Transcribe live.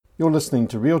You're listening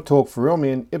to Real Talk for Real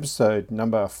Men, episode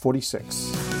number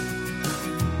 46.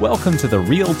 Welcome to the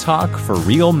Real Talk for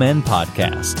Real Men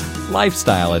podcast.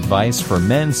 Lifestyle advice for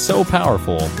men so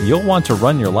powerful, you'll want to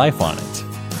run your life on it.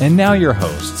 And now your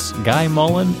hosts, Guy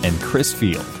Mullen and Chris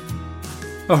Field.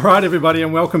 All right, everybody,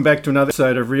 and welcome back to another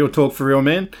episode of Real Talk for Real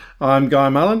Men. I'm Guy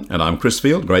Mullen. And I'm Chris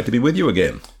Field. Great to be with you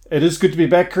again. It is good to be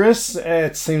back, Chris.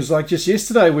 It seems like just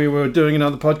yesterday we were doing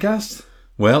another podcast.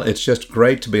 Well, it's just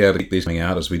great to be able to get these coming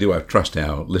out as we do. I trust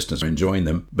our listeners are enjoying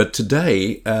them. But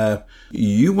today,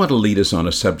 you want to lead us on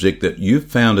a subject that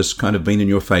you've found has kind of been in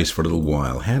your face for a little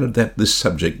while. How did this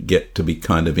subject get to be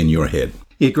kind of in your head?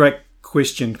 Yeah, great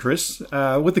question, Chris.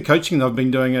 With the coaching that I've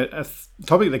been doing, a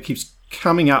topic that keeps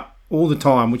coming up all the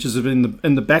time, which is in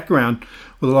the background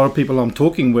with a lot of people I'm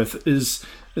talking with, is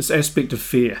this aspect of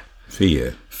fear.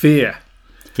 Fear.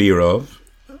 Fear of?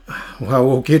 Well,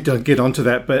 we'll get onto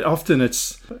that, but often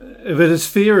it's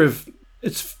fear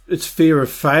of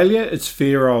failure, it's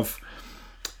fear of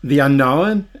the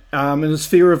unknown, and it's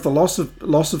fear of the loss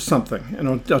of something. And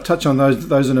I'll touch on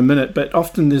those in a minute. But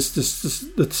often there's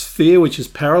this fear which is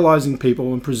paralyzing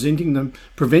people and preventing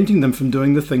them from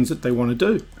doing the things that they want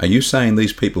to do. Are you saying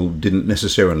these people didn't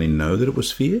necessarily know that it was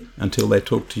fear until they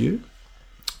talked to you?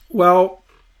 Well,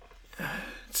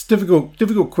 it's a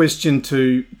difficult question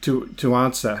to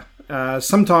answer.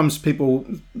 Sometimes people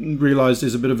realise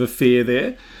there's a bit of a fear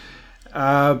there,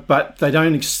 but they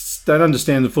don't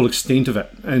understand the full extent of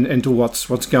it and to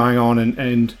what's going on.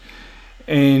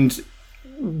 And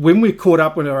when we're caught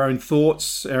up with our own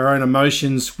thoughts, our own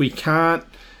emotions, we can't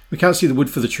see the wood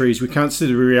for the trees. We can't see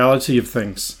the reality of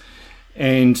things.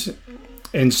 And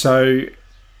so,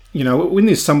 you know, when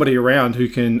there's somebody around who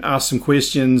can ask some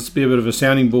questions, be a bit of a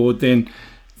sounding board, then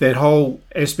that whole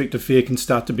aspect of fear can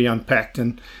start to be unpacked.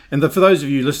 And for those of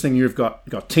you listening, you've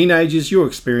got teenagers, you'll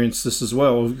experience this as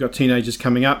well. We've got teenagers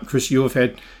coming up. Chris, you have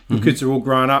had, your kids are all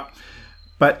grown up.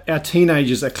 But our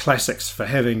teenagers are classics for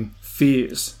having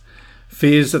fears.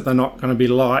 Fears that they're not going to be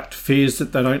liked, fears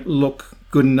that they don't look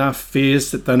good enough,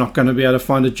 fears that they're not going to be able to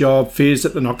find a job, fears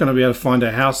that they're not going to be able to find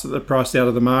a house that they're priced out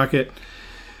of the market.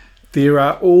 There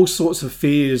are all sorts of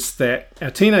fears that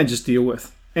our teenagers deal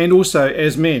with. And also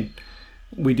as men,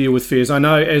 we deal with fears. I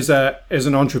know as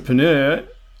an entrepreneur,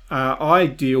 I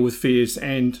deal with fears,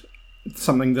 and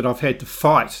something that I've had to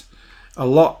fight a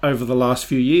lot over the last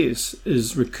few years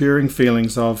is recurring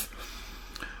feelings of,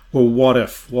 well, what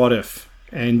if,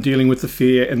 and dealing with the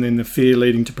fear, and then the fear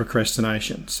leading to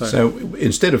procrastination. So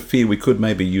instead of fear, we could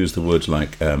maybe use the words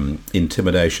like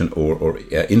intimidation or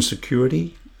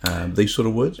insecurity, these sort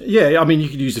of words? Yeah, I mean, you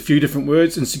could use a few different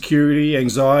words: insecurity,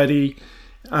 anxiety.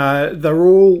 They're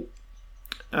all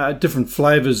different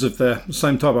flavours of the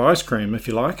same type of ice cream, if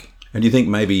you like. And do you think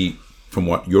maybe from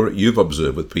what you've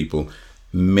observed with people,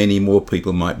 many more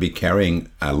people might be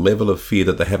carrying a level of fear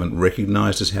that they haven't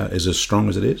recognised as strong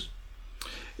as it is?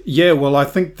 Yeah, well, I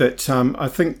think that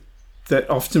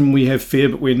often we have fear,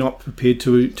 but we're not prepared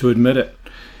to admit it,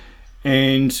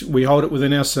 and we hold it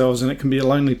within ourselves, and it can be a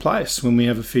lonely place when we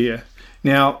have a fear.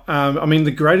 Now, I mean,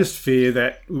 the greatest fear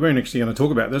that, we weren't actually going to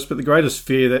talk about this, but the greatest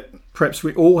fear that perhaps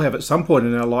we all have at some point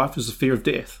in our life is the fear of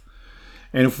death.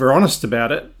 And if we're honest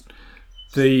about it,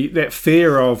 that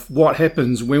fear of what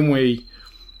happens when we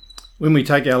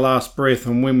take our last breath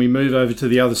and when we move over to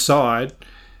the other side,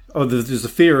 there's the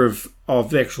fear of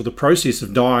the process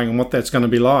of dying and what that's going to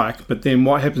be like. But then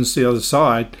what happens to the other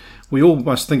side, we all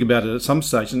must think about it at some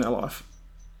stage in our life.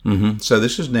 Mm-hmm. So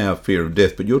this is now fear of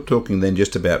death, but you're talking then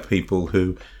just about people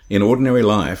who, in ordinary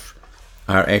life,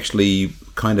 are actually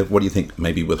kind of, what do you think,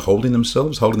 maybe holding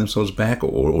themselves back,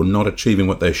 or not achieving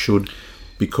what they should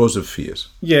because of fears?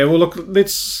 Yeah, well, look,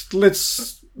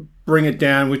 let's bring it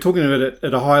down. We're talking about it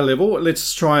at a high level.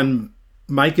 Let's try and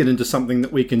make it into something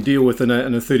that we can deal with in a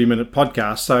 30-minute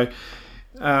podcast. So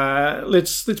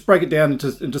let's break it down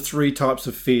into three types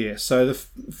of fear. So the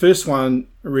first one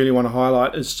I really want to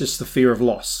highlight is just the fear of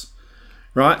loss,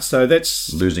 right? So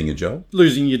that's losing your job.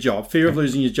 Fear of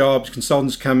losing your job.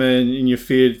 Consultants come in and you're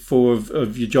fearful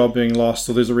of your job being lost,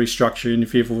 or there's a restructure and you're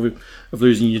fearful of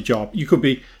losing your job. You could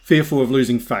be fearful of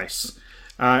losing face.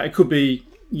 It could be,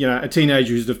 you know, a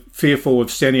teenager who's fearful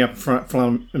of standing up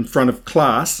in front of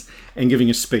class and giving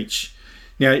a speech.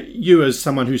 Now, you as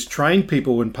someone who's trained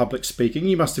people in public speaking,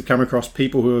 you must have come across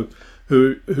people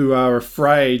who are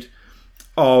afraid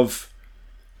of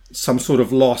some sort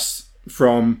of loss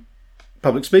from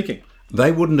public speaking.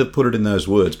 They wouldn't have put it in those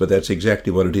words, but that's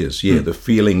exactly what it is. Yeah, the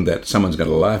feeling that someone's going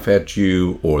to laugh at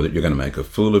you, or that you're going to make a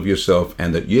fool of yourself,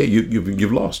 and that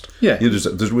you've lost. Yeah, there's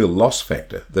a real loss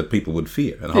factor that people would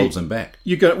fear and holds them back.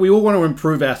 We all want to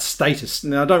improve our status.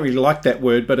 Now, I don't really like that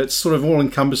word, but it's sort of all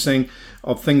encompassing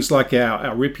of things like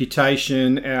our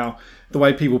reputation, the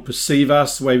way people perceive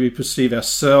us, the way we perceive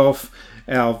ourselves,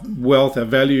 our wealth, our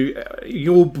value.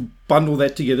 You all bundle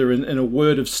that together in a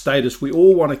word of status. We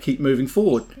all want to keep moving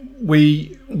forward.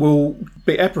 We will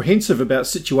be apprehensive about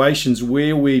situations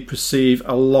where we perceive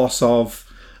a loss of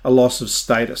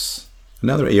status.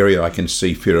 Another area I can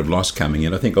see fear of loss coming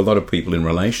in, I think a lot of people in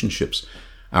relationships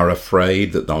are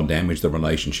afraid that they'll damage the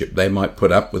relationship. They might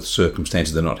put up with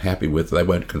circumstances they're not happy with. They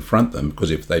won't confront them,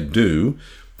 because if they do,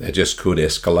 they just could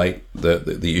escalate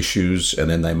the issues, and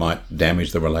then they might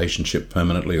damage the relationship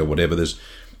permanently or whatever. There's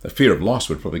a fear of loss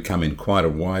would probably come in quite a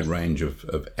wide range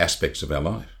of aspects of our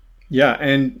life. Yeah,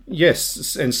 and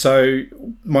yes, and so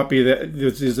might be that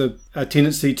there's a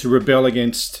tendency to rebel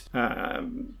against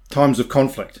times of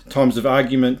conflict, times of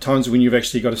argument, times when you've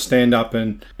actually got to stand up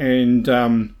and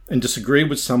disagree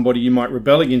with somebody. You might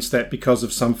rebel against that because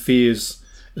of some fears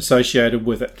associated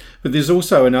with it. But there's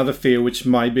also another fear, which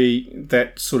maybe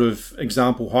that sort of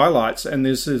example highlights, and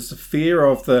there's the fear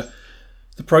of the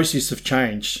process of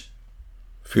change.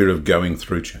 Fear of going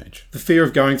through change. The fear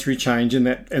of going through change and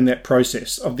that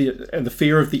process of the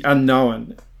fear of the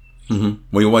unknown. Mm-hmm.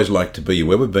 We always like to be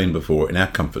where we've been before, in our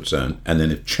comfort zone, and then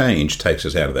if change takes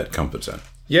us out of that comfort zone.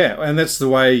 Yeah, and that's the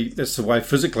way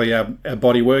physically our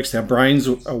body works. Our brains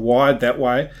are wired that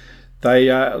way. They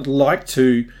likes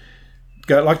to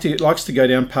go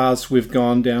down paths we've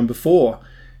gone down before.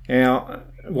 Now,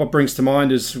 what brings to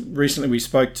mind is recently we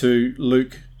spoke to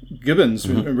Luke Gibbons,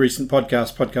 in a recent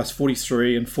podcast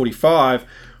 43 and 45,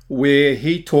 where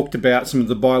he talked about some of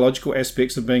the biological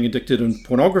aspects of being addicted in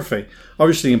pornography.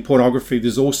 Obviously, in pornography,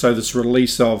 there's also this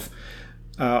release of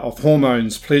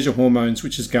hormones, pleasure hormones,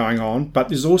 which is going on, but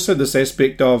there's also this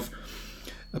aspect of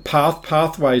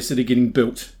pathways that are getting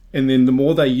built, and then the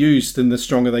more they use, then the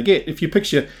stronger they get. If you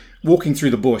picture walking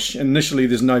through the bush, and initially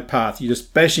there's no path, you're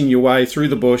just bashing your way through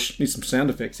the bush. Need some sound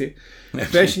effects here.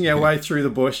 Bashing your way through the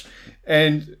bush,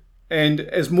 and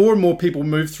as more and more people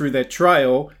move through that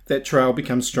trail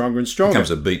becomes stronger and stronger. It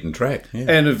becomes a beaten track. Yeah.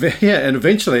 And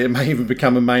eventually it may even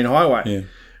become a main highway. Yeah.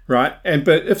 Right?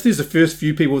 But if there's the first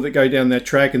few people that go down that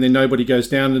track and then nobody goes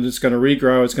down, and it's going to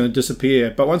regrow, it's going to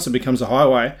disappear. But once it becomes a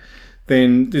highway,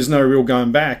 then there's no real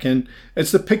going back. And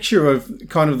it's the picture of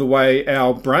kind of the way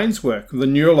our brains work. The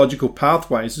neurological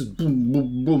pathways, is boom,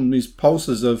 boom, boom, these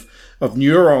pulses of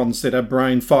neurons that our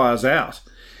brain fires out.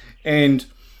 And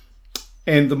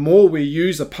the more we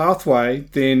use a pathway,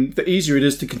 then the easier it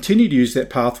is to continue to use that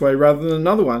pathway rather than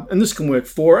another one. And this can work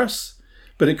for us,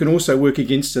 but it can also work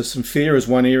against us. And fear is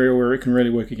one area where it can really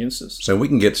work against us. So we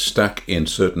can get stuck in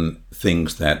certain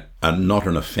things that are not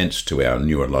an offence to our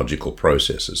neurological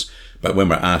processes. But when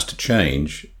we're asked to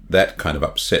change, that kind of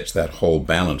upsets that whole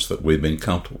balance that we've been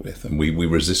comfortable with. And we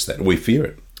resist that. We fear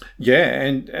it. Yeah,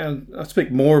 and I'll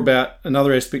speak more about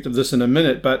another aspect of this in a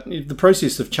minute, but the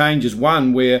process of change is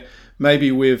one where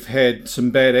maybe we've had some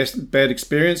bad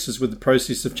experiences with the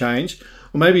process of change,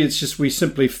 or maybe it's just we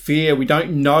simply fear, we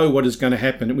don't know what is going to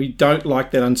happen, and we don't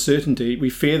like that uncertainty. We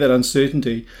fear that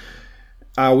uncertainty.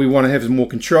 We want to have more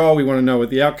control. We want to know what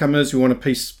the outcome is. We want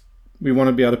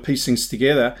to be able to piece things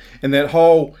together, and that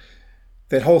whole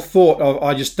thought of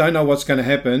I just don't know what's going to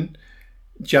happen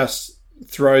just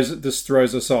throws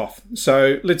us off.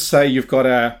 So let's say you've got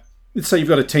a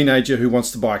teenager who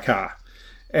wants to buy a car,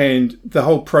 and the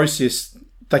whole process,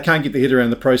 they can't get their head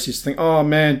around the process. Think, oh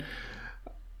man,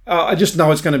 I just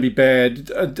know it's going to be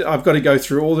bad. I've got to go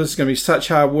through all this. It's going to be such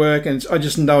hard work, and I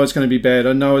just know it's going to be bad.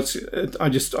 I know I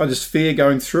just fear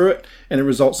going through it, and it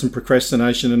results in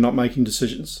procrastination and not making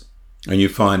decisions. And you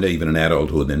find even in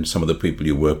adulthood, then some of the people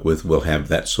you work with will have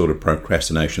that sort of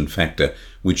procrastination factor,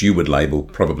 which you would label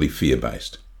probably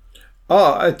fear-based.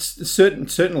 Oh, it's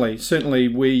certainly.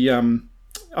 We, I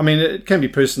mean, it can be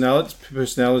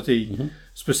personality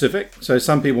specific. So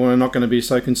some people are not going to be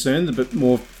so concerned, a bit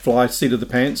more fly seat of the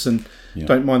pants and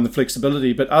don't mind the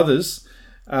flexibility. But others,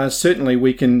 certainly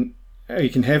we can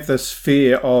have this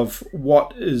fear of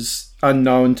what is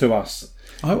unknown to us.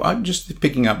 I'm just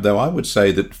picking up, though, I would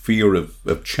say that fear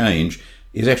of change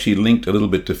is actually linked a little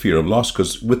bit to fear of loss,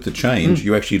 because with the change,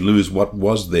 you actually lose what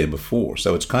was there before.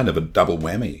 So it's kind of a double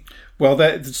whammy. Well,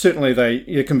 there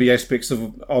can be aspects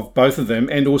of both of them,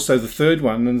 and also the third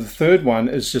one. And the third one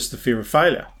is just the fear of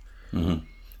failure. Mm-hmm.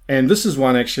 And this is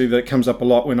one actually that comes up a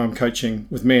lot when I'm coaching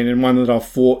with men, and one that I've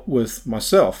fought with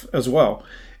myself as well.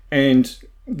 And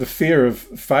the fear of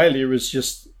failure is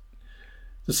just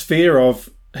this fear of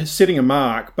setting a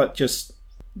mark, but just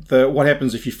what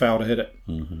happens if you fail to hit it.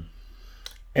 Mm-hmm.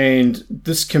 And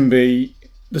this can be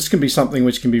something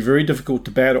which can be very difficult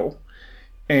to battle,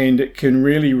 and it can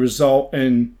really result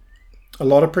in a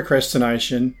lot of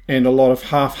procrastination and a lot of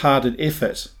half-hearted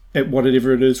effort at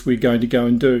whatever it is we're going to go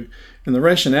and do. And the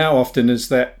rationale often is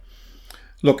that,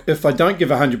 look, if I don't give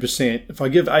 100%, if I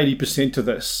give 80% to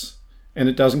this and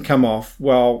it doesn't come off,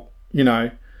 well,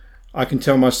 I can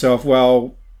tell myself,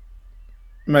 well,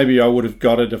 maybe I would have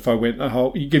got it if I went the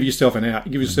whole... You give yourself an out.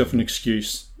 You give yourself an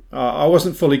excuse. I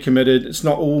wasn't fully committed. It's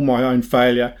not all my own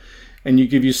failure. And you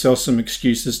give yourself some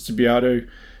excuses to be able to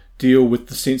deal with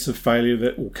the sense of failure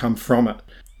that will come from it.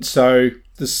 So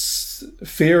this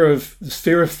fear of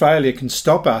failure can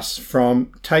stop us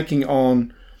from taking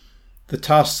on the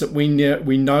tasks that we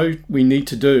know we need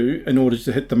to do in order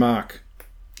to hit the mark.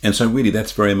 And so really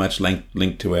that's very much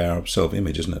linked to our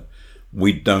self-image, isn't it?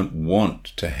 We don't want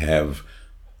to have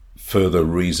further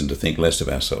reason to think less of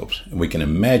ourselves. And we can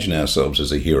imagine ourselves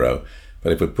as a hero,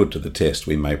 but if we're put to the test,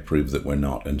 we may prove that we're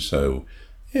not. And so,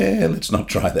 let's not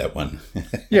try that one.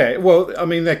 Yeah, well, I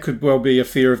mean, that could well be a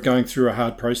fear of going through a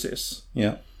hard process.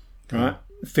 Yeah. Right?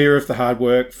 Fear of the hard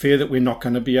work, fear that we're not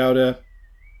going to be able to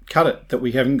cut it, that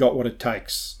we haven't got what it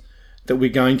takes, that we're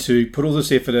going to put all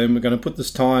this effort in, we're going to put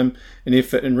this time and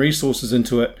effort and resources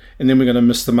into it, and then we're going to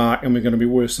miss the mark and we're going to be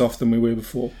worse off than we were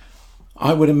before.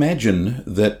 I would imagine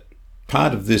that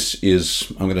part of this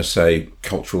is, I'm going to say,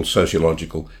 cultural,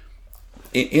 sociological.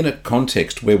 In a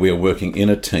context where we are working in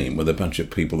a team with a bunch of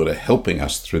people that are helping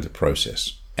us through the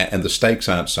process, and the stakes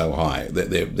aren't so high,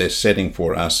 they're setting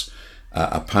for us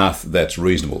a path that's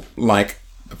reasonable, like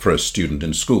for a student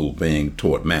in school being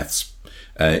taught maths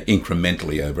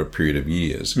incrementally over a period of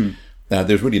years.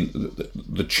 There's really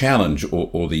the challenge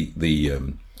or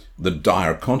the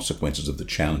dire consequences of the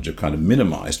challenge are kind of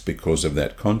minimized because of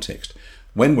that context.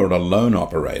 When we're a lone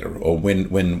operator, or when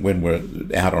we're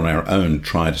out on our own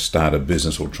trying to start a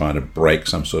business or trying to break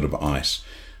some sort of ice,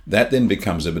 that then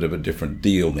becomes a bit of a different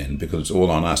deal then, because it's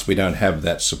all on us. We don't have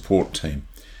that support team.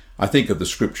 I think of the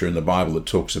scripture in the Bible that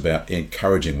talks about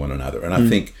encouraging one another. And I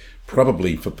think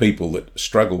probably for people that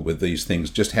struggle with these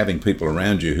things, just having people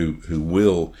around you who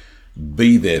will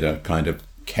be there to kind of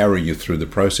carry you through the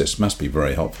process must be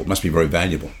very helpful, must be very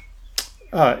valuable.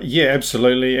 Yeah,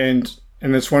 absolutely.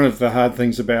 And that's one of the hard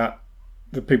things about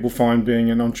that people find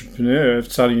being an entrepreneur,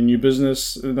 starting a new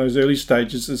business in those early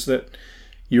stages, is that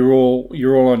you're all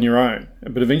on your own.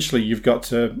 But eventually you've got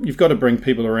to bring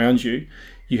people around you.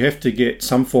 You have to get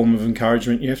some form of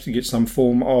encouragement. You have to get some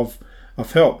form of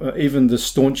help. Even the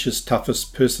staunchest,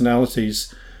 toughest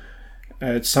personalities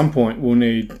at some point will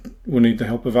need the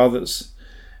help of others,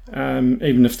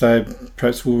 even if they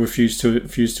perhaps will refuse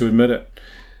to admit it.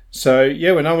 So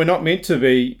yeah, we're not meant to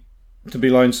be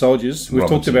lone soldiers. We've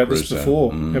talked about this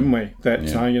before, haven't we?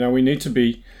 That we need to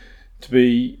be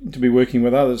working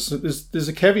with others. So there's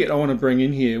a caveat I want to bring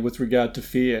in here with regard to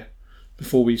fear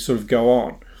before we sort of go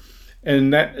on,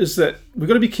 and that is that we've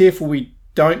got to be careful we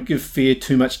don't give fear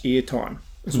too much airtime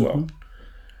as well.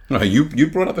 No, you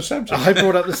brought up the subject. I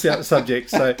brought up the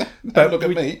subject. So, don't look at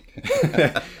me.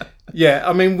 Yeah,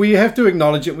 I mean, we have to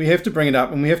acknowledge it, we have to bring it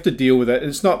up, and we have to deal with it.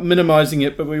 It's not minimizing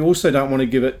it, but we also don't want to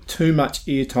give it too much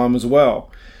airtime as well,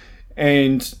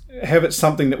 and have it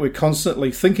something that we're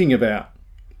constantly thinking about.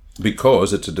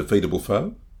 Because it's a defeatable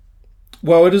foe?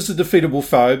 Well, it is a defeatable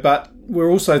foe, but we're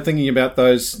also thinking about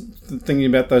those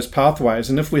pathways.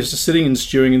 And if we're just sitting and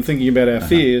stewing and thinking about our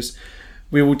fears,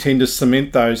 we will tend to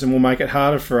cement those, and will make it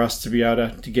harder for us to be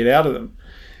able to get out of them.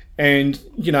 And,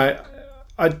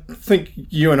 I think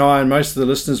you and I and most of the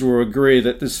listeners will agree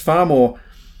that there's far more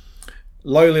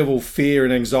low-level fear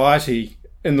and anxiety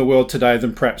in the world today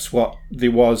than perhaps what there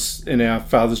was in our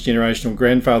father's generation or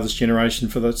grandfather's generation,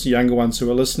 for those younger ones who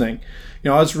are listening.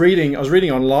 I was reading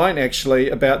online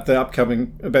actually about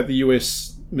the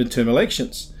US midterm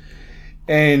elections,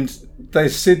 and they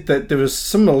said that there was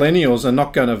some millennials are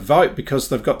not going to vote because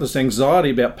they've got this anxiety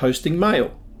about posting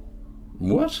mail.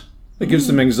 What? It gives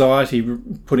them anxiety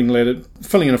filling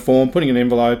in a form, putting an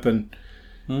envelope, and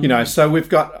so we've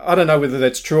got, I don't know whether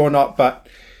that's true or not, but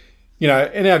in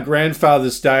our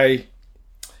grandfather's day,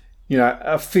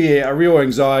 a real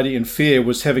anxiety and fear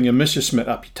was having a Messerschmitt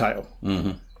up your tail,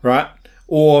 right?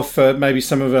 Or for maybe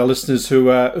some of our listeners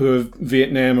who are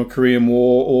Vietnam or Korean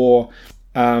War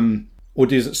or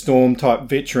Desert Storm type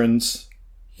veterans,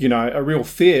 a real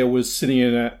fear was sitting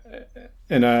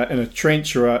in a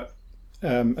trench or a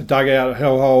dugout, a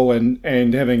hellhole,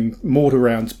 and having mortar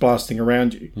rounds blasting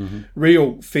around you.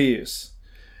 Real fears.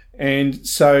 And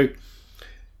so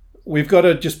we've got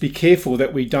to just be careful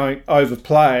that we don't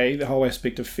overplay the whole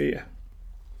aspect of fear.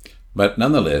 But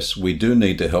nonetheless, we do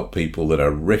need to help people that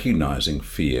are recognizing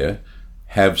fear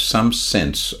have some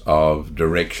sense of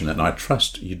direction. And I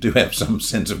trust you do have some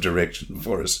sense of direction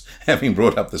for us, having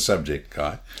brought up the subject,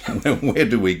 Kai. Where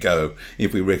do we go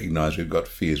if we recognize we've got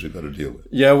fears we've got to deal with?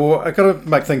 Yeah, well, I've got to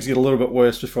make things get a little bit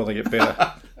worse before they get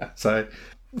better.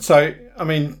 So, I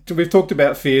mean, we've talked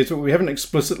about fears, but we haven't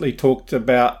explicitly talked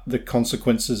about the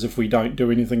consequences if we don't do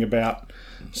anything about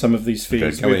some of these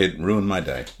fears. Okay, go ahead, ruin my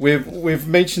day. We've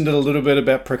mentioned it a little bit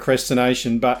about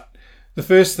procrastination, but the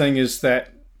first thing is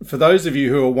that for those of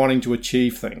you who are wanting to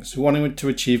achieve things, who are wanting to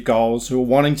achieve goals, who are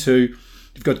wanting to,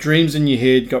 you've got dreams in your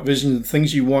head, got visions of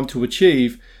things you want to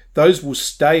achieve, those will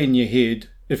stay in your head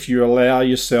if you allow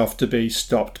yourself to be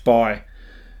stopped by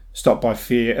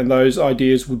fear, and those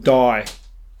ideas will die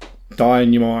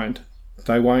in your mind.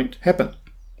 They won't happen.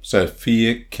 So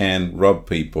fear can rob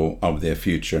people of their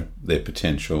future, their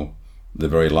potential, the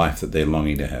very life that they're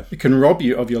longing to have. It can rob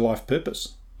you of your life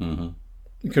purpose. Mm-hmm.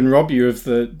 It can rob you of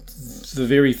the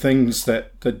very things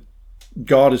that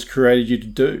God has created you to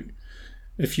do.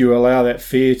 If you allow that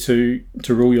fear to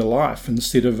rule your life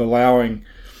instead of allowing,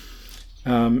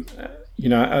 allowing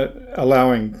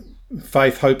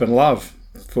faith, hope, and love,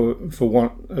 for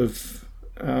want of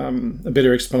a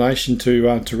better explanation, to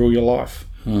rule your life.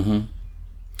 Mm-hmm.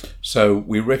 So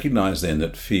we recognise then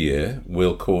that fear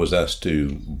will cause us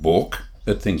to balk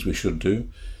at things we should do.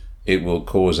 It will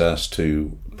cause us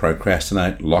to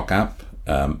procrastinate, lock up.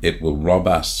 It will rob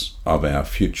us of our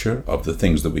future, of the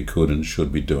things that we could and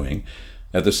should be doing.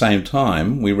 At the same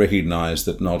time, we recognise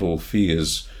that not all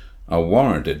fears are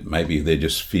warranted. Maybe they're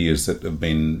just fears that have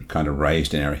been kind of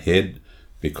raised in our head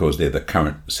because they're the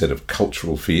current set of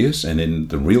cultural fears, and in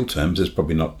the real terms, there's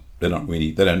probably they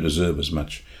don't deserve as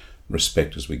much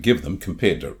respect as we give them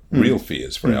compared to real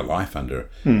fears for our life under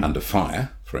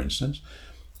fire, for instance.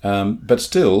 But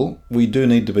still, we do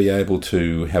need to be able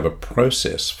to have a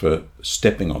process for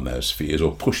stepping on those fears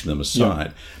or pushing them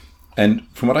aside. Yeah. And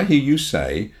from what I hear you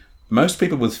say, most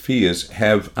people with fears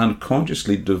have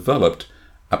unconsciously developed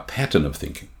a pattern of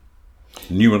thinking,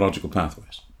 neurological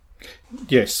pathways.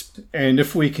 Yes, and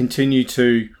if we continue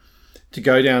to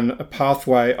go down a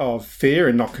pathway of fear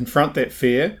and not confront that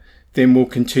fear, then we'll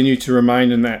continue to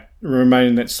remain in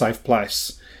that safe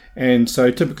place. And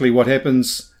so typically what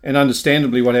happens, and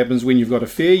understandably what happens when you've got a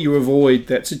fear, you avoid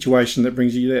that situation that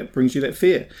brings you that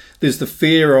fear. There's the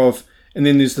fear of, and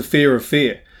then there's the fear of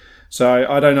fear. So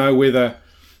I don't know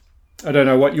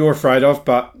what you're afraid of,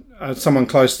 but someone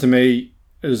close to me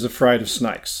is afraid of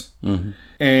snakes. Mm-hmm.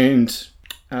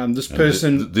 And this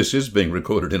person... This is being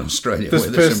recorded in Australia, where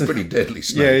there's some pretty deadly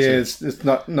snakes. Yeah, it's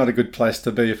not a good place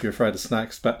to be if you're afraid of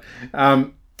snakes. But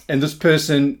and this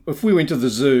person, if we went to the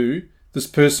zoo, this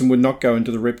person would not go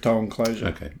into the reptile enclosure.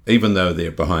 Okay, even though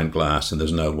they're behind glass and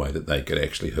there's no way that they could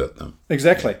actually hurt them.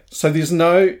 Exactly. So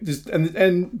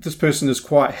and this person is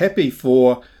quite happy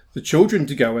for the children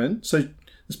to go in. So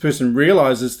this person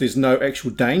realises there's no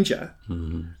actual danger,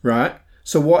 right?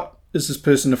 So what is this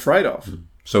person afraid of? Mm.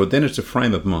 So then it's a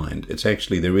frame of mind. It's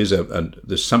actually,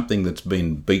 there's something that's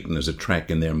been beaten as a track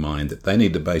in their mind that they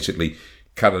need to basically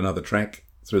cut another track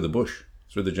through the bush,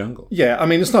 through the jungle. Yeah, I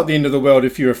mean, it's not the end of the world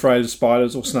if you're afraid of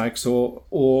spiders or snakes or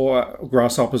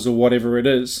grasshoppers or whatever it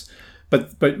is.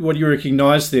 But what you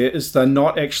recognise there is they're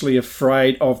not actually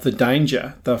afraid of the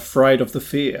danger. They're afraid of the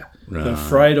fear. Right. They're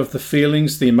afraid of the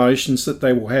feelings, the emotions that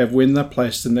they will have when they're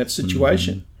placed in that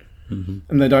situation. Mm-hmm.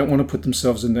 And they don't want to put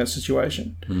themselves in that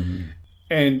situation. Mm-hmm.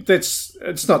 And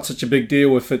it's not such a big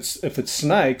deal if it's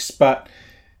snakes, but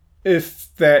if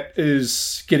that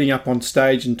is getting up on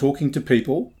stage and talking to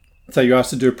people, say you're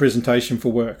asked to do a presentation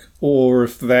for work, or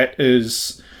if that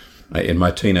is... In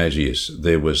my teenage years,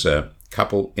 there was a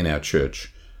couple in our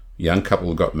church, young couple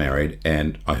who got married,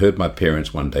 and I heard my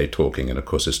parents one day talking, and of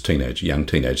course as young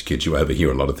teenage kids, you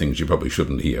overhear a lot of things you probably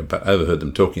shouldn't hear, but I overheard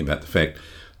them talking about the fact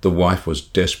the wife was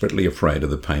desperately afraid of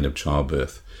the pain of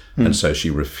childbirth, and so she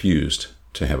refused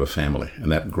to have a family, and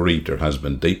that grieved her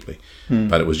husband deeply.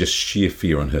 But it was just sheer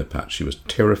fear on her part. She was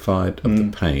terrified of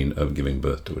the pain of giving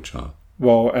birth to a child.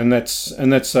 Well, and that's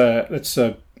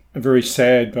a very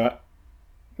sad but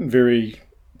very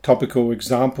topical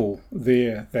example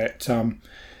there, that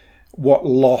what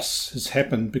loss has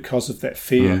happened because of that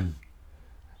fear.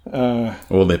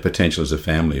 All their potential as a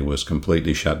family was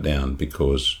completely shut down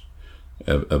because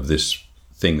of this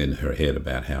thing in her head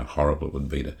about how horrible it would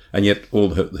be to... And yet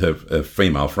all her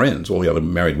female friends, all the other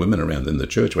married women around in the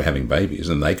church were having babies,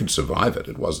 and they could survive it.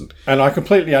 It wasn't... And I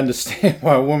completely understand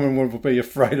why a woman would be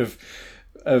afraid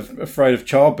afraid of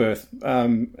childbirth.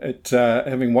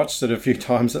 Having watched it a few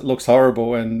times, it looks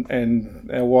horrible, and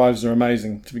our wives are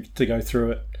amazing to go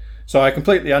through it. So I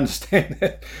completely understand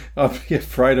that. I'd be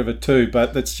afraid of it too,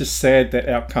 but it's just sad that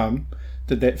outcome,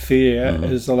 that fear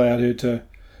has allowed her to,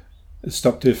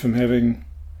 stopped her from having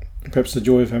perhaps the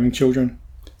joy of having children.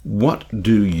 What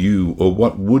do you, or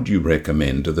what would you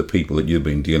recommend to the people that you've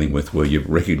been dealing with where you've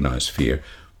recognised fear?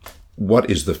 What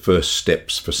is the first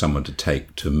steps for someone to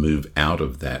take to move out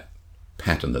of that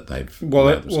pattern that they've...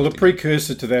 The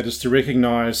precursor to that is to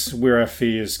recognise where our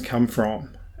fears come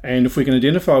from. And if we can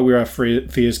identify where our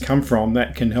fears come from,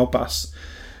 that can help us.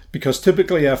 Because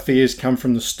typically our fears come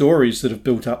from the stories that have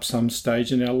built up some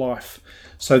stage in our life.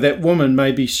 So that woman,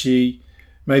 maybe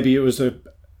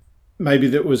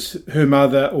that was her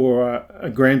mother or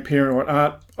a grandparent or an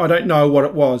aunt. I don't know what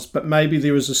it was, but maybe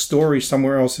there was a story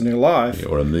somewhere else in her life. Yeah,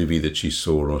 or a movie that she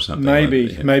saw or something.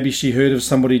 Maybe she heard of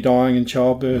somebody dying in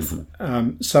childbirth.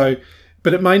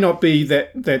 But it may not be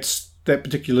that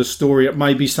particular story. It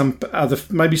may be some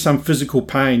physical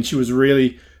pain. She was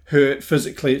really hurt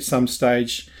physically at some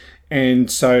stage,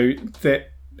 and so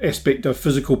that aspect of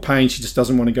physical pain, she just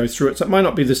doesn't want to go through it. So it may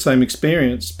not be the same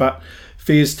experience, but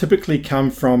fears typically come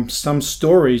from some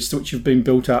stories which have been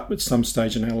built up at some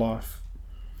stage in our life.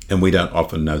 And we don't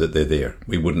often know that they're there.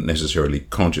 We wouldn't necessarily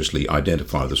consciously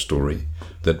identify the story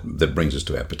that brings us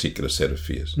to our particular set of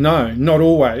fears. No, not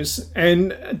always.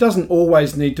 And it doesn't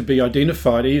always need to be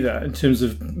identified either in terms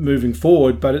of moving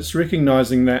forward, but it's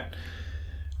recognising that,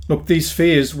 look, these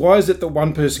fears, why is it that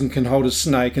one person can hold a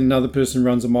snake and another person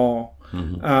runs a mile?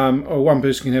 Or one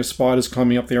person can have spiders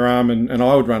climbing up their arm and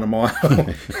I would run a mile.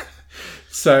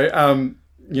 So,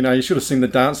 you should have seen the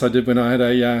dance I did when I had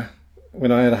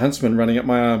a huntsman running up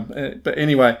my arm. But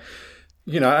anyway,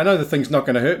 I know the thing's not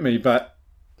going to hurt me, but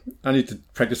I need to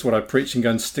practice what I preach and go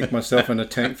and stick myself in a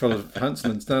tank full of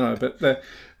huntsmen, don't I?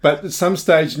 But at some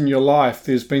stage in your life,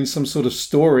 there's been some sort of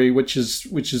story which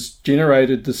has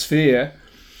generated this fear.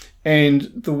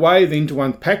 And the way then to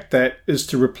unpack that is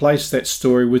to replace that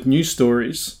story with new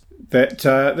stories that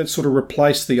sort of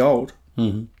replace the old.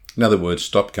 Mm-hmm. In other words,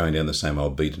 stop going down the same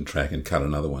old beaten track and cut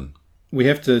another one. We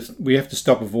have to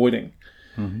stop avoiding.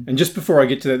 Mm-hmm. And just before I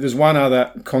get to that, there's one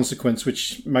other consequence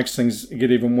which makes things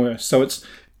get even worse. So let's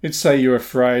say you're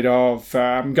afraid of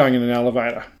going in an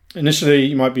elevator. Initially,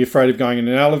 you might be afraid of going in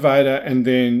an elevator, and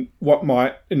then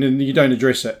then you don't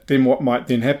address it. Then what might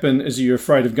then happen is you're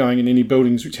afraid of going in any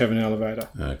buildings which have an elevator.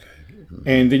 Okay.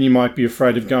 And then you might be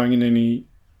afraid of going in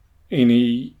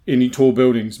any tall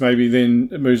buildings. Maybe then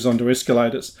it moves on to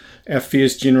escalators. Our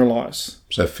fears generalise.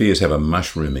 So fears have a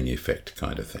mushrooming effect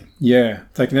kind of thing. Yeah,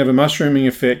 they can have a mushrooming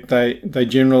effect. They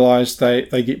generalise. They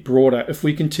get broader. If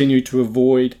we continue to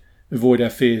avoid our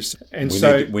fears. And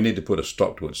we need to put a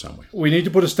stop to it somewhere. We need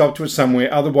to put a stop to it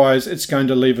somewhere. Otherwise, it's going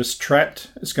to leave us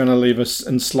trapped. It's going to leave us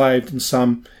enslaved in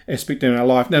some aspect in our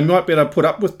life. Now, you might be able to put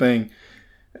up with being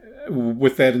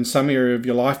with that in some area of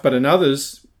your life, but in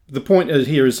others, the point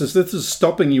here is this is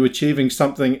stopping you achieving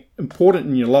something important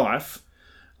in your life,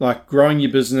 like growing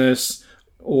your business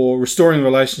or restoring a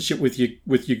relationship with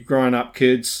your grown-up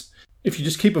kids. If you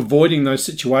just keep avoiding those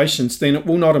situations, then it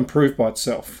will not improve by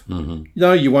itself. Mm-hmm.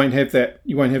 No, you won't have that.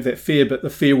 You won't have that fear, but the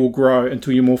fear will grow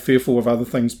until you're more fearful of other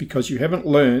things because you haven't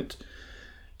learnt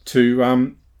to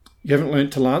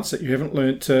lance it. You haven't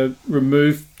learnt to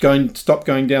stop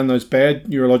going down those bad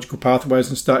neurological pathways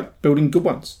and start building good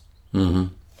ones.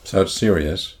 Mm-hmm. So it's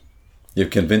serious. You've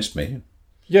convinced me.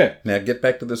 Yeah. Now get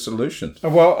back to the solution.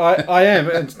 Well, I am.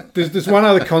 And there's one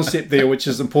other concept there which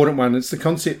is an important one. It's the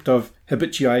concept of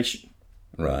habituation.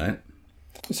 Right.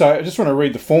 So I just want to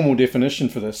read the formal definition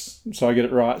for this so I get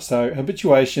it right. So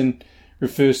habituation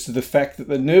refers to the fact that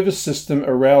the nervous system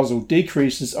arousal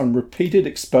decreases on repeated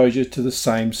exposure to the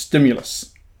same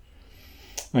stimulus.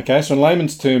 Okay, so in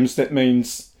layman's terms, that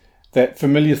means that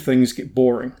familiar things get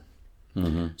boring.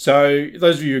 Mm-hmm. So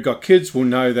those of you who've got kids will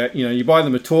know that, you buy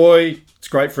them a toy, it's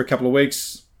great for a couple of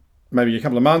weeks, maybe a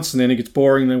couple of months, and then it gets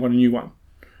boring and they want a new one,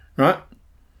 right?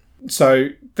 So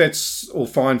that's all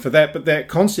fine for that, but that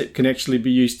concept can actually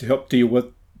be used to help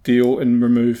deal and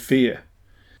remove fear.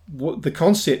 The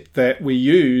concept that we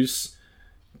use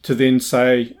to then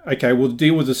say, okay, well, to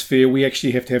deal with this fear, we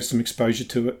actually have to have some exposure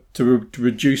to it to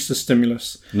reduce the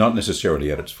stimulus. Not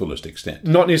necessarily at its fullest extent.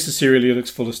 Not necessarily at its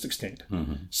fullest extent.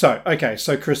 Mm-hmm.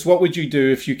 So Chris, what would you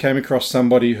do if you came across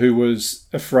somebody who was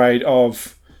afraid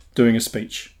of doing a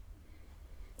speech?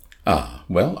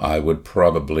 Well, I would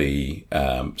probably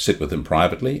sit with them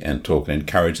privately and talk and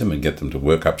encourage them and get them to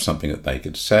work up something that they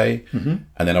could say. Mm-hmm.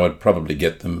 And then I would probably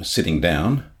get them sitting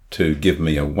down to give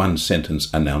me a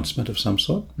one-sentence announcement of some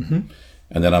sort. Mm-hmm.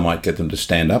 And then I might get them to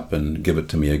stand up and give it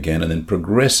to me again, and then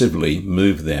progressively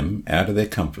move them out of their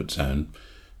comfort zone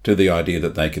to the idea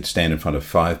that they could stand in front of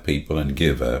 5 people and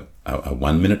give a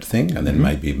 1 minute thing, and then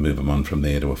maybe move them on from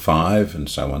there to a 5 and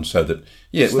so on. So that,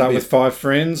 start with 5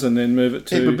 friends and then move it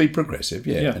to... It would be progressive,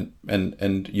 yeah.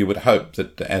 And you would hope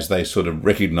that as they sort of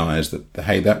recognise that,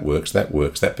 hey, that works,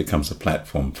 that becomes a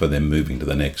platform for them moving to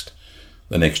the next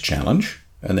challenge,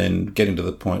 and then getting to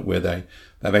the point where they've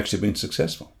actually been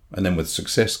successful. And then with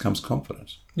success comes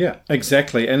confidence. Yeah,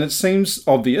 exactly. And it seems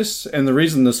obvious. And the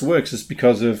reason this works is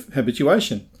because of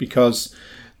habituation. Because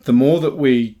the more that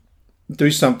we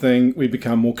do something, we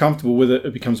become more comfortable with it.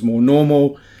 It becomes more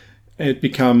normal. It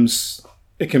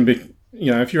can be,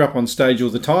 if you're up on stage all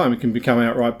the time, it can become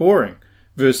outright boring.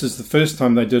 Versus the first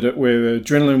time they did it, where the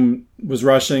adrenaline was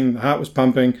rushing, the heart was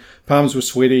pumping, palms were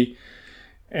sweaty.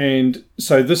 And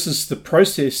so this is the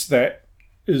process that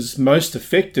is most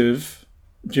effective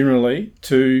generally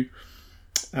to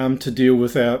deal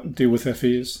with our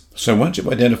fears. So once you've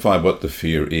identified what the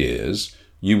fear is,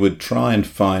 you would try and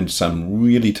find some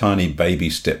really tiny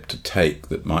baby step to take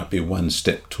that might be one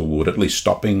step toward at least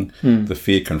stopping the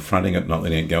fear, confronting it, not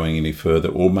letting it going any further,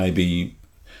 or maybe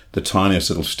the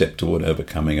tiniest little step toward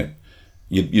overcoming it.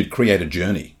 You'd create a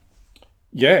journey.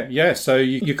 Yeah. So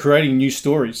you're creating new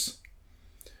stories.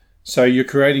 So you're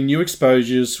creating new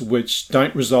exposures which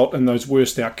don't result in those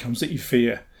worst outcomes that you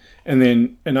fear.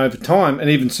 And over time, and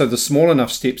even so the small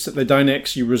enough steps that they don't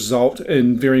actually result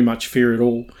in very much fear at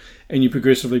all. And you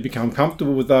progressively become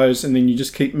comfortable with those, and then you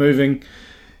just keep moving.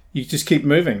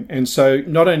 And so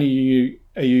not only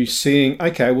are you seeing,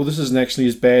 okay, well, this isn't actually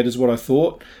as bad as what I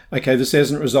thought. Okay, this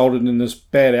hasn't resulted in this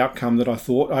bad outcome that I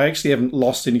thought. I actually haven't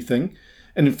lost anything.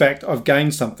 And in fact, I've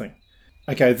gained something.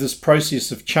 Okay, this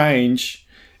process of change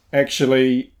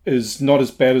actually is not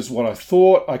as bad as what I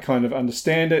thought. I kind of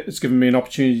understand it. It's given me an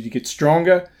opportunity to get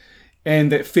stronger. And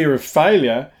that fear of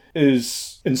failure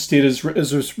is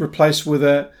replaced with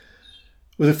a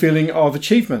feeling of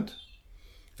achievement.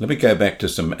 Let me go back to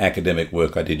some academic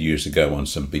work I did years ago on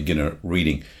some beginner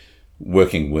reading,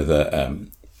 working with a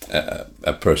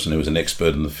person who was an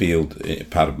expert in the field,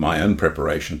 part of my own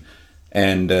preparation.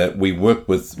 And we worked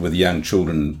with young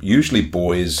children, usually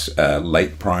boys,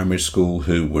 late primary school,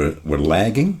 who were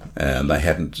lagging, and they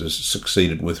hadn't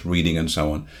succeeded with reading and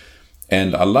so on.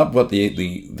 And I loved what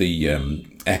the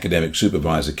academic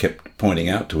supervisor kept pointing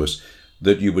out to us,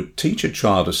 that you would teach a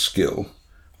child a skill,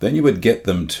 then you would get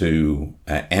them to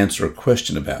answer a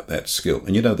question about that skill.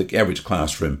 And the average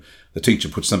classroom, the teacher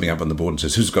puts something up on the board and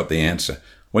says, who's got the answer?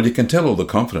 Well, you can tell all the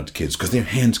confident kids because their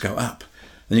hands go up.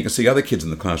 And you can see other kids in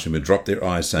the classroom who drop their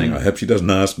eyes saying, I hope she doesn't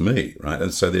ask me, right?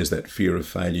 And so there's that fear of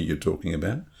failure you're talking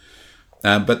about.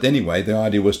 But anyway, the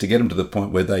idea was to get them to the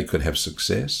point where they could have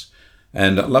success.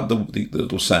 And I love the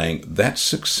little saying, that's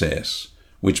success,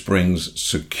 which brings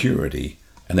security.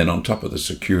 And then on top of the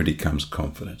security comes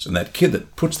confidence. And that kid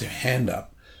that puts their hand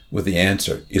up with the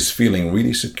answer is feeling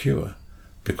really secure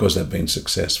because they've been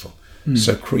successful.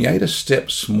 So create a step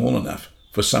small enough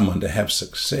for someone to have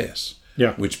success.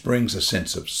 Yeah. Which brings a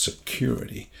sense of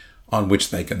security on which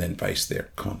they can then base their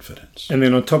confidence. And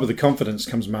then on top of the confidence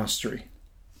comes mastery.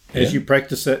 As you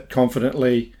practice it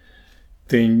confidently,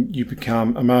 then you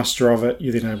become a master of it.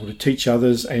 You're then able to teach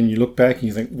others, and you look back and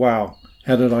you think, wow,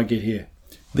 how did I get here?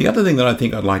 The other thing that I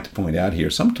think I'd like to point out here,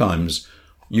 sometimes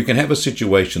you can have a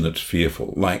situation that's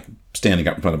fearful, like standing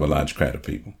up in front of a large crowd of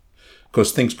people,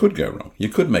 because things could go wrong. You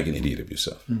could make an idiot of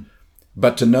yourself.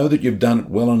 But to know that you've done it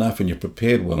well enough and you're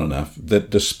prepared well enough that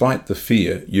despite the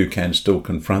fear, you can still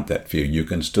confront that fear. You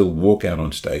can still walk out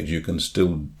on stage. You can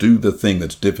still do the thing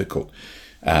that's difficult.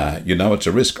 It's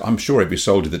a risk. I'm sure every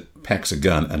soldier that packs a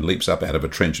gun and leaps up out of a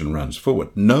trench and runs forward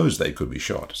knows they could be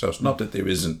shot. So it's not that there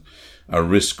isn't a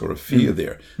risk or a fear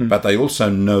there, but they also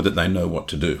know that they know what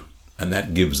to do. And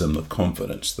that gives them the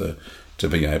confidence to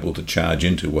be able to charge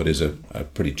into what is a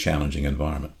pretty challenging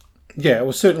environment. Yeah,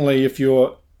 well, certainly if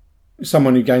you're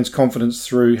someone who gains confidence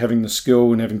through having the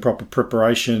skill and having proper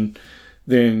preparation,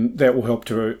 then that will help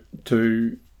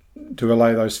to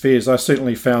allay those fears. I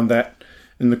certainly found that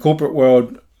in the corporate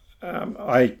world.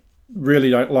 I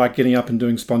really don't like getting up and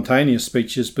doing spontaneous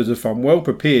speeches, but if I'm well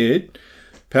prepared,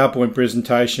 PowerPoint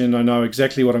presentation, I know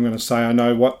exactly what I'm going to say, I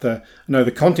know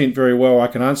the content very well, I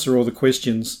can answer all the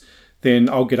questions, then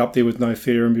I'll get up there with no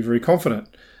fear and be very confident.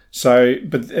 So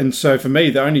for me,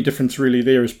 the only difference really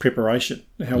there is preparation,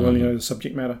 how well you know the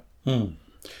subject matter.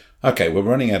 Okay, we're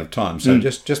running out of time, so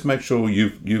just make sure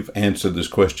you've answered this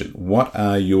question. What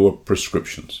are your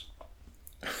prescriptions?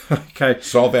 Okay,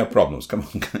 solve our problems. Come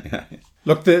on.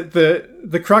 Look,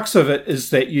 the crux of it is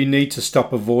that you need to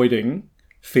stop avoiding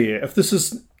fear. If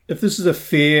if this is a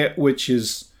fear which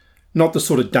is not the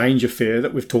sort of danger fear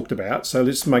that we've talked about, so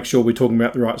let's make sure we're talking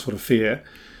about the right sort of fear.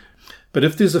 But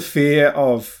if there's a fear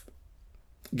of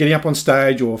getting up on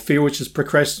stage, or fear which is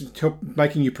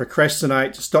making you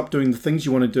procrastinate, to stop doing the things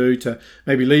you want to do, to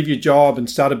maybe leave your job and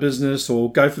start a business or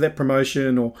go for that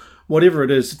promotion or whatever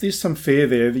it is, if there's some fear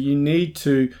there, that you need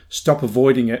to stop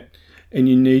avoiding it and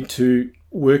you need to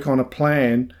work on a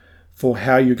plan for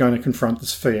how you're going to confront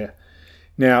this fear.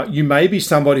 Now, you may be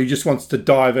somebody who just wants to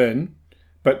dive in,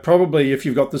 but probably if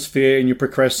you've got this fear and you're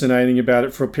procrastinating about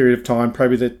it for a period of time,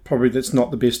 probably that's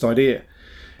not the best idea.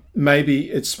 Maybe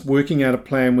it's working out a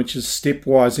plan which is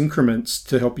stepwise increments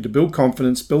to help you to build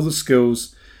confidence, build the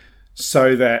skills,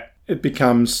 so that it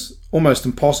becomes almost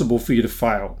impossible for you to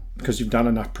fail because you've done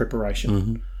enough preparation.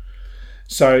 Mm-hmm.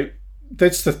 So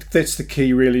that's the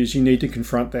key, really, is you need to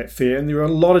confront that fear. And there are a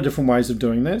lot of different ways of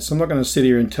doing that. So I'm not going to sit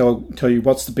here and tell you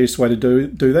what's the best way to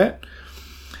do that.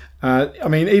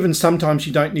 Even sometimes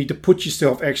you don't need to put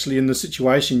yourself actually in the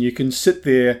situation. You can sit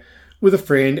there with a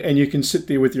friend, and you can sit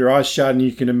there with your eyes shut, and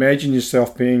you can imagine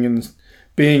yourself being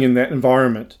in that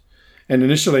environment. And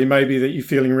initially, maybe that you're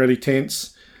feeling really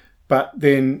tense, but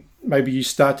then maybe you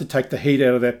start to take the heat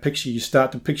out of that picture. You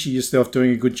start to picture yourself doing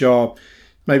a good job.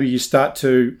 Maybe you start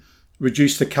to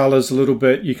reduce the colours a little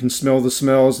bit. You can smell the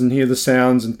smells and hear the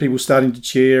sounds, and people starting to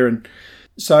cheer. And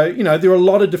so, there are a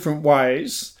lot of different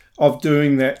ways of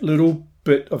doing that little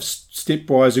bit of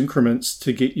stepwise increments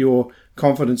to get your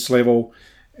confidence level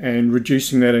and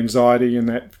reducing that anxiety and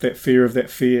that fear of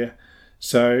that fear.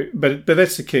 So, but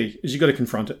that's the key, is you've got to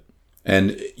confront it.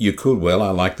 And you could, I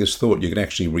like this thought, you can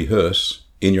actually rehearse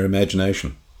in your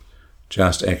imagination.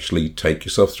 Just actually take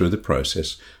yourself through the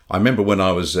process. I remember when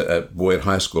I was a boy at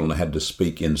high school and I had to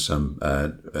speak in some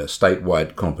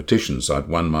statewide competitions. I'd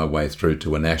won my way through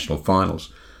to a national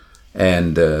finals.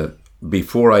 And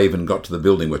before I even got to the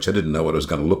building, which I didn't know what it was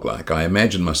going to look like, I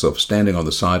imagined myself standing on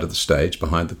the side of the stage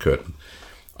behind the curtain.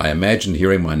 I imagined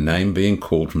hearing my name being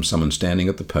called from someone standing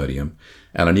at the podium,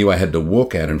 and I knew I had to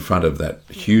walk out in front of that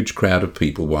huge crowd of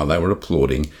people while they were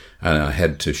applauding, and I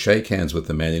had to shake hands with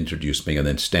the man who introduced me and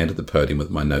then stand at the podium with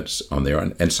my notes on there.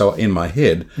 And so in my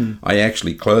head, I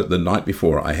actually closed the night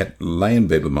before. I had lay in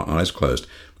bed with my eyes closed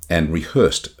and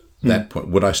rehearsed that point.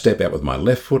 Would I step out with my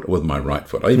left foot or with my right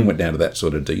foot? I even went down to that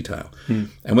sort of detail.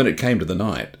 And when it came to the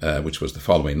night, which was the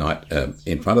following night,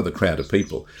 in front of the crowd of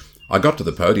people, I got to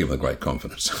the podium with great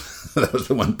confidence. That was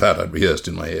the one part I'd rehearsed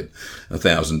in my head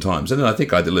 1,000 times. And I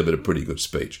think I delivered a pretty good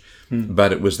speech.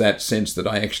 But it was that sense that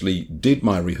I actually did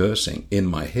my rehearsing in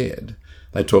my head.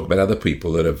 They talk about other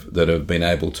people that have been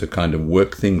able to kind of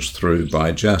work things through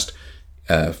by just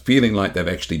feeling like they've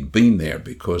actually been there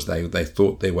because they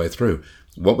thought their way through.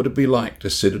 What would it be like to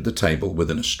sit at the table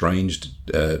with an estranged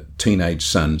teenage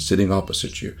son sitting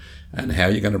opposite you? And how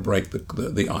are you going to break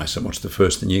the ice? And what's the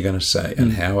first thing you're going to say?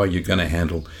 And how are you going to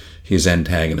handle his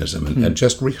antagonism? And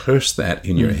just rehearse that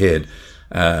in your head.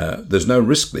 There's no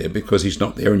risk there because he's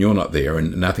not there and you're not there,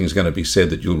 and nothing's going to be said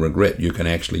that you'll regret. You can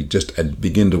actually just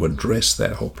begin to address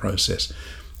that whole process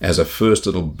as a first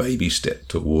little baby step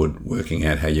toward working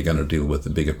out how you're going to deal with the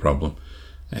bigger problem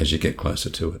as you get closer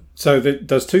to it. So that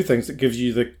does two things. It gives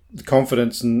you the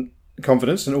confidence and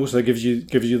also gives you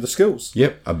the skills.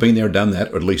 Yep, I've been there and done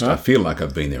that, or at least I feel like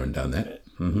I've been there and done that.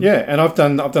 Mm-hmm. Yeah, and I've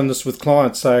done this with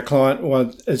clients. Say a client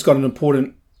has got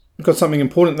something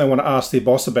important they want to ask their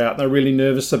boss about. They're really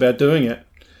nervous about doing it,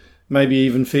 maybe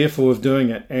even fearful of doing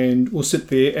it, and we'll sit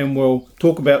there and we'll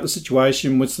talk about the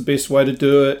situation. What's the best way to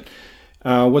do it?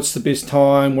 What's the best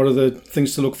time? What are the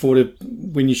things to look forward to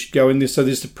when you should go in there? So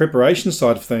there's the preparation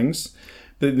side of things,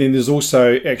 but then there's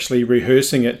also actually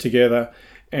rehearsing it together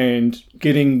and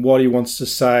getting what he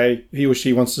or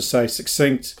she wants to say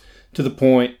succinct, to the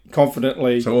point,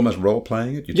 confidently. So almost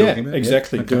role-playing it, you're talking about?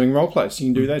 Exactly. Yeah, okay. Doing role-plays. You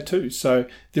can do that too. So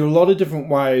there are a lot of different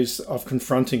ways of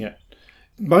confronting it.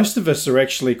 Most of us are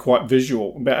actually quite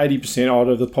visual. About 80% odd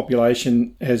of the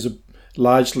population has a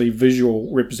largely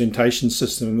visual representation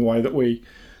system in the way that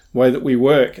we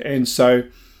work. And so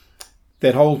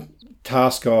that whole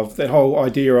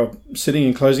idea of sitting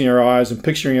and closing our eyes and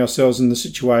picturing ourselves in the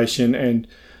situation and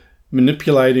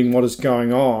manipulating what is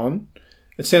going on,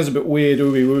 it sounds a bit weird,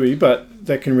 ooey-wooey, but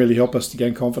that can really help us to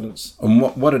gain confidence. And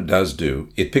what it does do,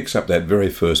 it picks up that very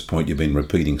first point you've been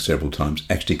repeating several times,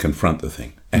 actually confront the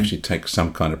thing, actually take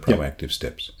some kind of proactive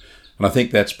steps. And I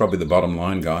think that's probably the bottom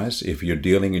line, guys. If you're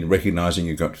dealing and recognizing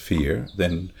you've got fear,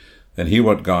 then hear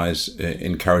what Guy's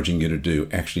encouraging you to do.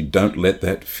 Actually, don't let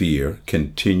that fear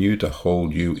continue to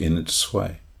hold you in its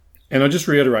sway. And I'll just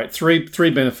reiterate, three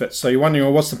benefits. So you're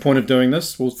wondering, what's the point of doing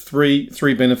this? Well, three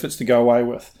benefits to go away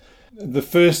with. The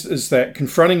first is that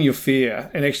confronting your fear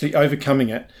and actually overcoming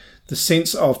it, the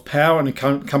sense of power and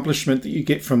accomplishment that you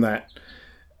get from that,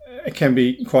 it can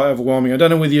be quite overwhelming. I don't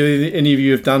know whether any of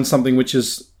you have done something which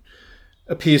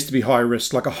appears to be high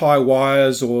risk, like a high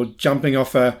wires or jumping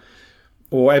off or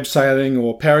abseiling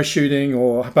or parachuting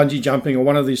or bungee jumping or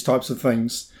one of these types of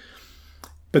things.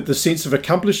 But the sense of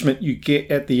accomplishment you get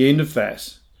at the end of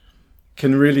that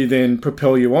can really then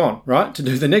propel you on, right, to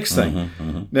do the next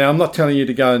thing. Now, I'm not telling you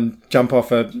to go and jump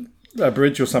off a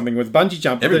bridge or something with bungee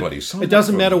jumping. It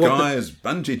doesn't matter what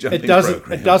bungee jumping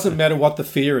program. It doesn't matter what the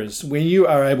fear is. When you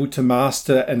are able to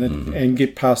master and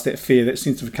get past that fear, that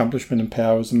sense of accomplishment and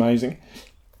power is amazing.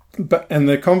 And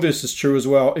the converse is true as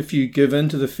well. If you give in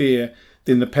to the fear,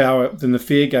 then the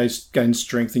fear gains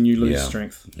strength and you lose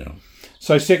strength. Yeah.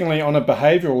 So secondly, on a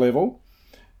behavioural level,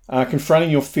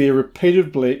 confronting your fear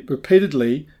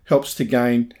repeatedly helps to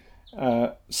gain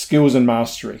skills and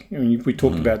mastery. I mean, we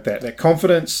talked about that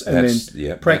confidence, and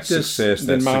then practice, that's success, and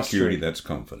then that's mastery. Security, that's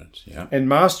confidence. Yeah, and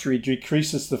mastery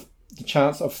decreases the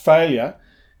chance of failure,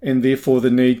 and therefore the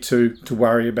need to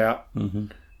worry about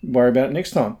it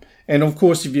next time. And of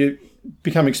course, if you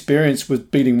become experienced with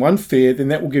beating one fear, then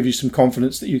that will give you some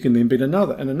confidence that you can then beat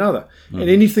another and another. And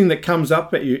anything that comes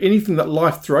up at you, anything that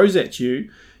life throws at you,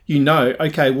 you know,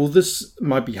 okay, well, this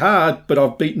might be hard, but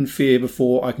I've beaten fear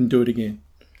before, I can do it again.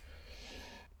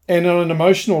 And on an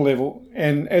emotional level,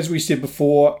 and as we said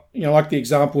before, you know, like the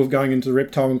example of going into the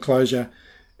reptile enclosure,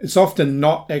 it's often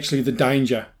not actually the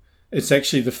danger. It's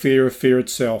actually the fear of fear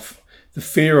itself, the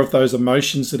fear of those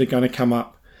emotions that are going to come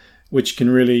up, which can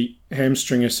really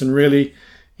hamstring us. And really,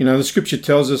 you know, the scripture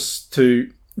tells us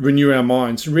to renew our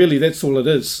minds. And really, that's all it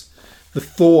is. The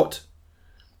thought,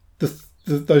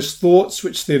 those thoughts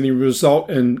which then result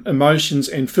in emotions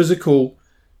and physical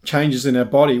changes in our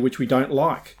body, which we don't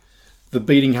like. The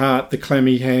beating heart, the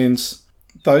clammy hands,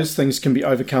 those things can be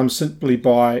overcome simply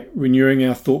by renewing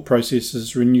our thought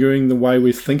processes, renewing the way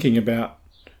we're thinking about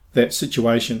that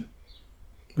situation.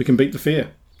 We can beat the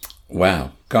fear.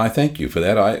 Wow. Guy, thank you for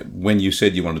that. When you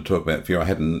said you wanted to talk about fear, I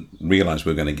hadn't realised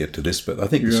we were going to get to this, but I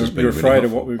think this has been really helpful.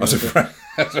 Of what we were going to do.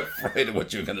 I was afraid of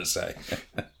what you were going to say.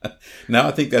 No,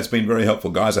 I think that's been very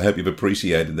helpful, guys. I hope you've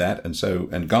appreciated that.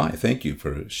 And Guy, thank you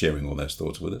for sharing all those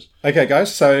thoughts with us. Okay,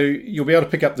 guys, so you'll be able to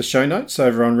pick up the show notes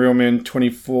over on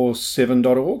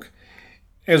realmen247.org.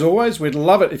 As always, we'd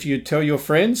love it if you'd tell your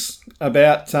friends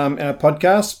about our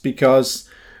podcast, because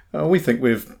we think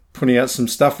we're putting out some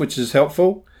stuff which is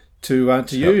helpful to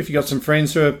you. If you've got some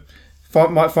friends who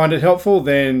might find it helpful,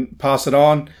 then pass it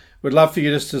on. We'd love for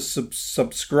you just to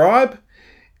subscribe,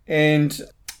 and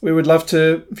we would love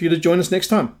for you to join us next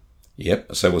time.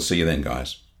 Yep, so we'll see you then,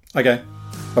 guys. Okay,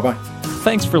 bye-bye.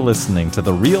 Thanks for listening to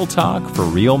the Real Talk for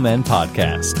Real Men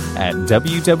podcast at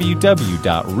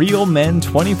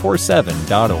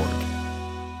www.realmen247.org.